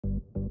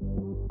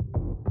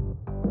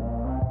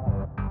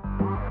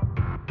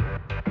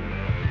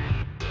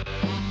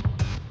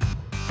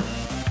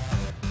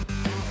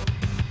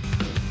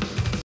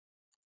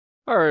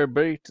All right,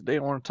 everybody. Today I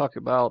want to talk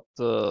about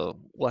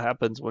what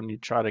happens when you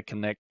try to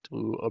connect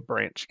to a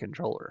branch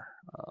controller,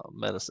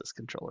 Metasys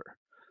controller.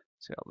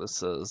 So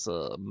this is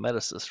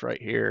Metasys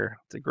right here.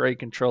 It's a gray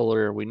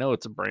controller. We know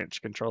it's a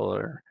branch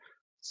controller.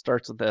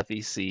 Starts with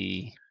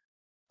FEC.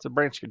 It's a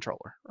branch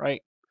controller,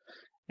 right?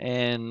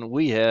 And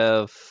we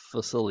have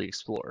Facility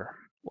Explorer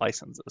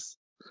licenses.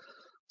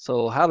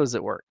 So how does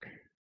it work?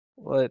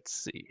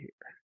 Let's see here.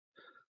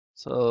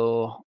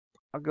 So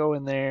I'll go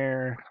in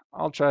there.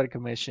 I'll try to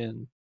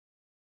commission.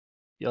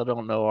 Y'all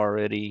don't know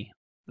already,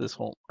 this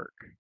won't work.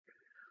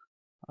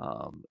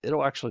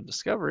 It'll actually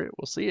discover it.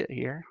 We'll see it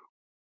here.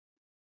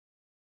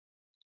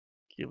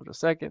 Give it a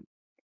second.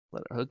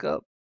 Let it hook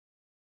up.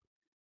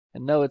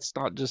 And no, it's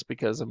not just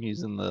because I'm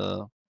using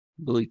the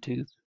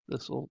Bluetooth.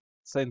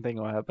 Same thing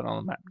will happen on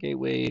the map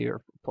gateway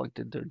or plugged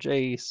into a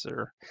JCI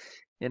or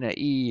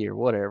NAE or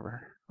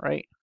whatever,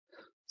 right?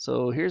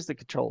 So here's the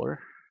controller.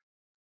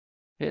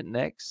 Hit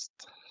next.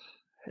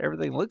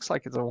 Everything looks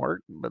like it's gonna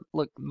work, but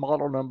look,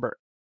 model number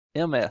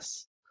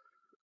MS.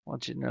 I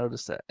want you to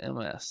notice that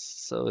MS.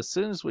 So as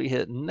soon as we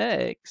hit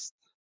next,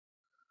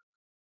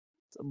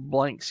 it's a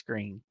blank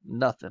screen,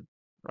 nothing,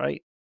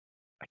 right?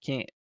 I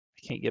can't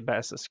get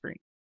past the screen.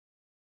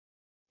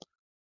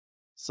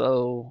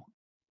 So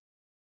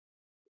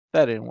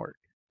that didn't work.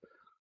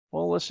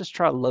 Well, let's just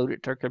try to load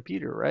it to our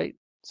computer, right?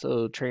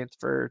 So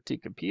transfer to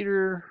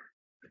computer,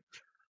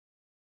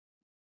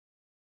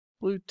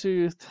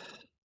 Bluetooth.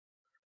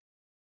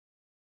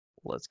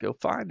 Let's go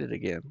find it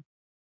again.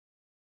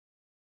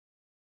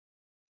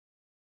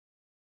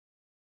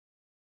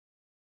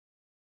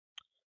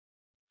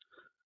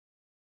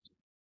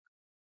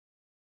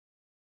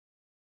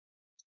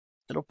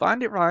 It'll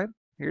find it right.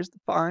 Here's the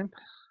find.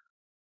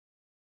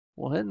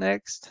 We'll hit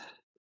next.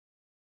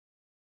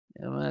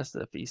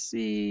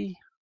 MSFEC,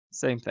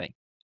 same thing,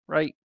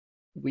 right?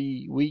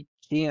 We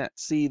can't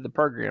see the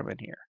program in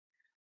here.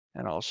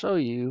 And I'll show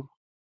you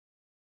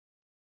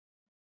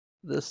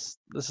this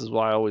is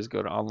why I always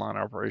go to online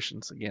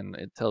operations. Again,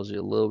 it tells you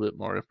a little bit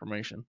more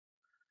information.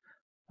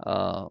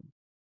 But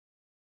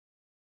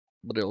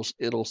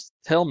it'll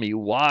tell me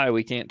why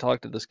we can't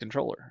talk to this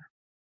controller.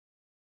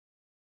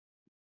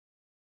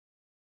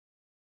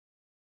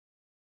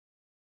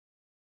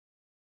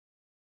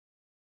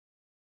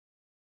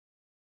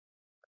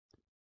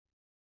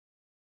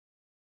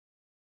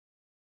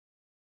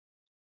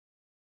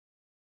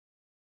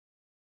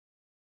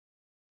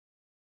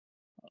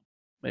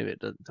 Maybe it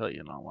doesn't tell you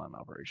in online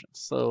operations.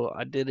 So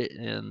I did it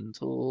in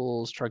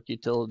tools, truck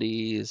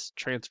utilities,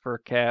 transfer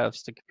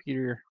calves to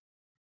computer.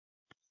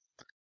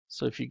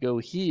 So if you go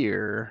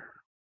here,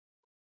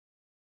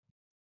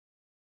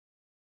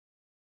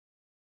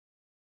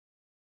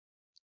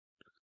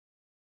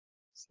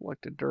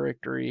 select a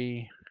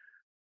directory.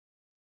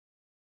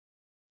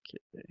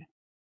 Okay.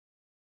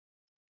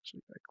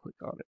 Actually, I click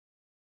on it.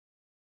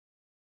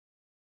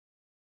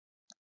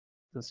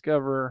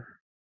 Discover.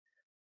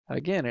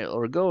 Again,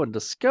 it'll go and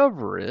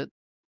discover it.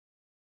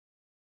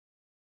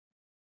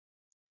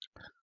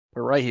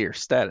 But right here,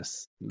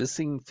 status,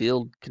 missing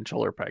field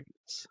controller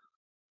packets.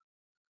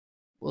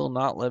 Will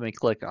not let me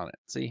click on it.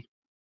 See?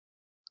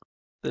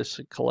 This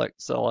should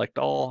select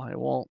all. It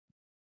won't.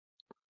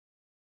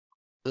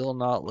 Will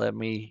not let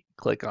me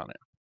click on it.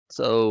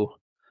 So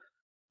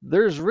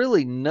there's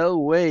really no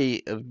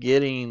way of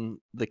getting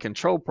the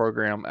control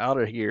program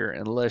out of here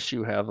unless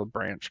you have a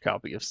branch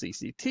copy of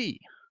CCT.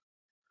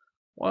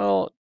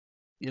 Well,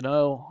 you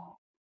know,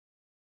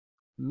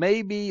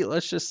 maybe,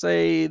 let's just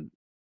say,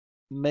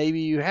 maybe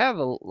you have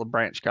a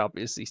branch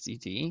copy of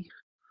CCT,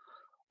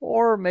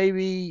 or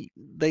maybe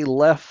they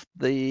left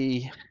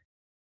the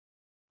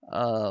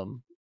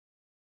CAF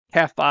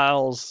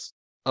files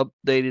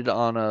updated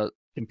on a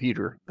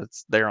computer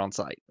that's there on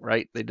site,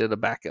 right? They did a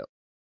backup.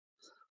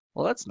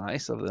 Well, that's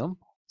nice of them.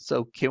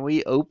 So can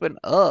we open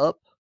up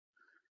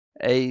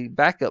a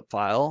backup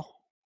file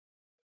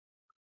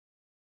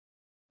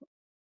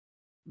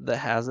that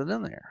has it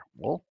in there?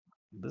 Well,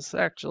 this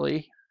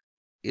actually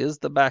is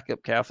the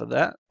backup CAF of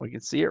that. We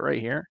can see it right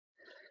here.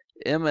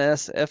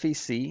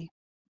 MSFEC.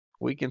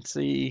 We can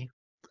see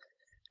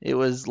it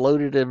was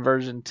loaded in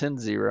version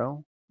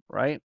 10.0,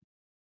 right?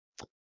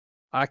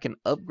 I can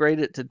upgrade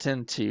it to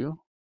 10.2.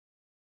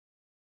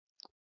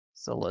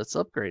 So let's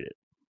upgrade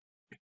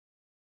it.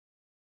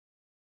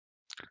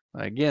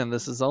 Again,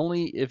 this is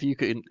only if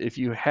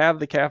you have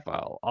the CAF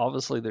file.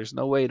 Obviously, there's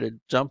no way to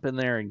jump in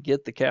there and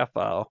get the CAF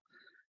file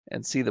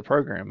and see the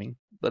programming.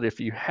 But if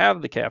you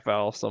have the CAF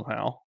file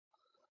somehow,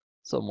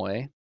 some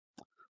way,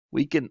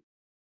 we can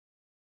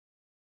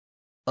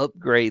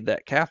upgrade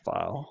that CAF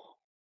file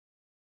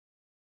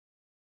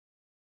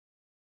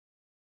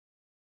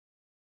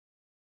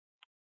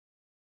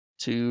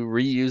to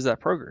reuse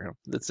that program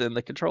that's in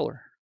the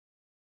controller.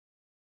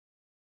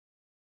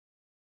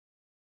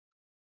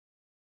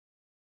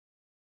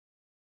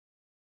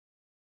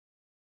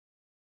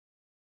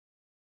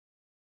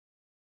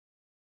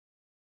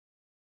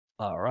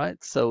 All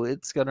right, so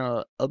it's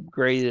gonna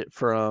upgrade it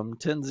from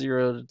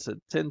 10.0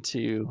 to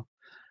 10.2.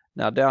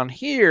 Now down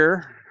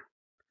here,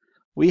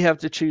 we have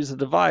to choose a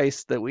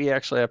device that we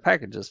actually have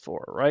packages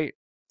for, right?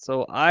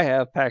 So I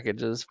have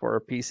packages for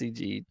a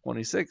PCG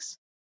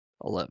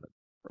 2611,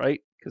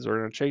 right? Because we're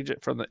going to change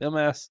it from the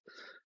MS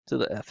to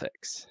the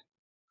FX.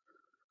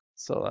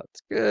 So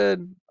that's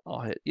good.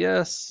 I'll hit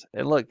yes.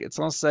 And look, it's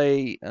going to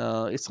say,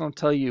 it's going to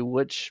tell you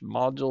which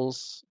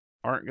modules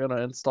aren't going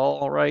to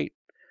install, right?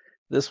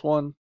 This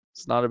one,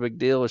 it's not a big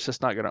deal. It's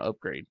just not going to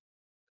upgrade.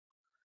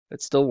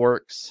 It still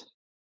works.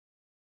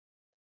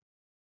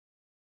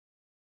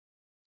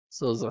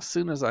 So as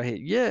soon as I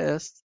hit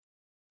yes,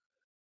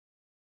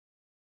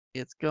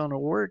 it's going to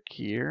work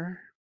here.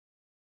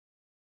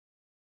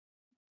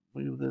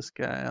 Move this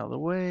guy out of the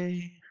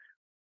way.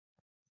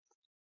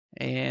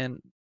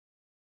 And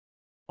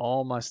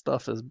all my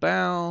stuff is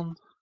bound.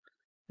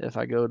 If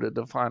I go to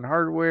define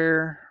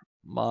hardware,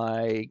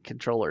 my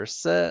controller is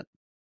set.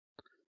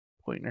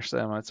 Pointer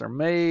segments are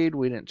made.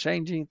 We didn't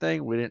change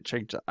anything. We didn't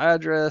change the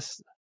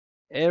address.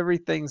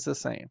 Everything's the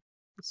same.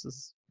 This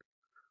is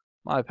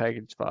my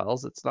package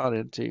files. It's not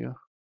into.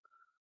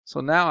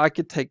 So now I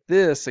could take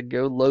this and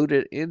go load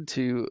it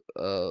into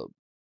a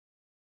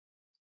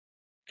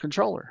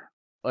controller,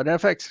 an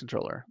FX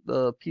controller,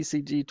 the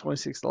PCG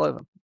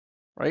 2611,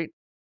 right?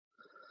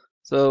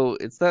 So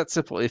it's that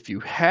simple. If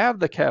you have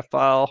the CAF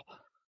file,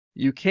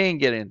 you can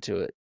get into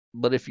it.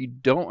 But if you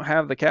don't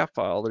have the CAF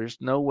file, there's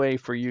no way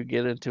for you to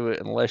get into it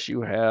unless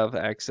you have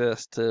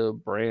access to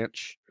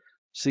branch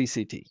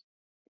CCT.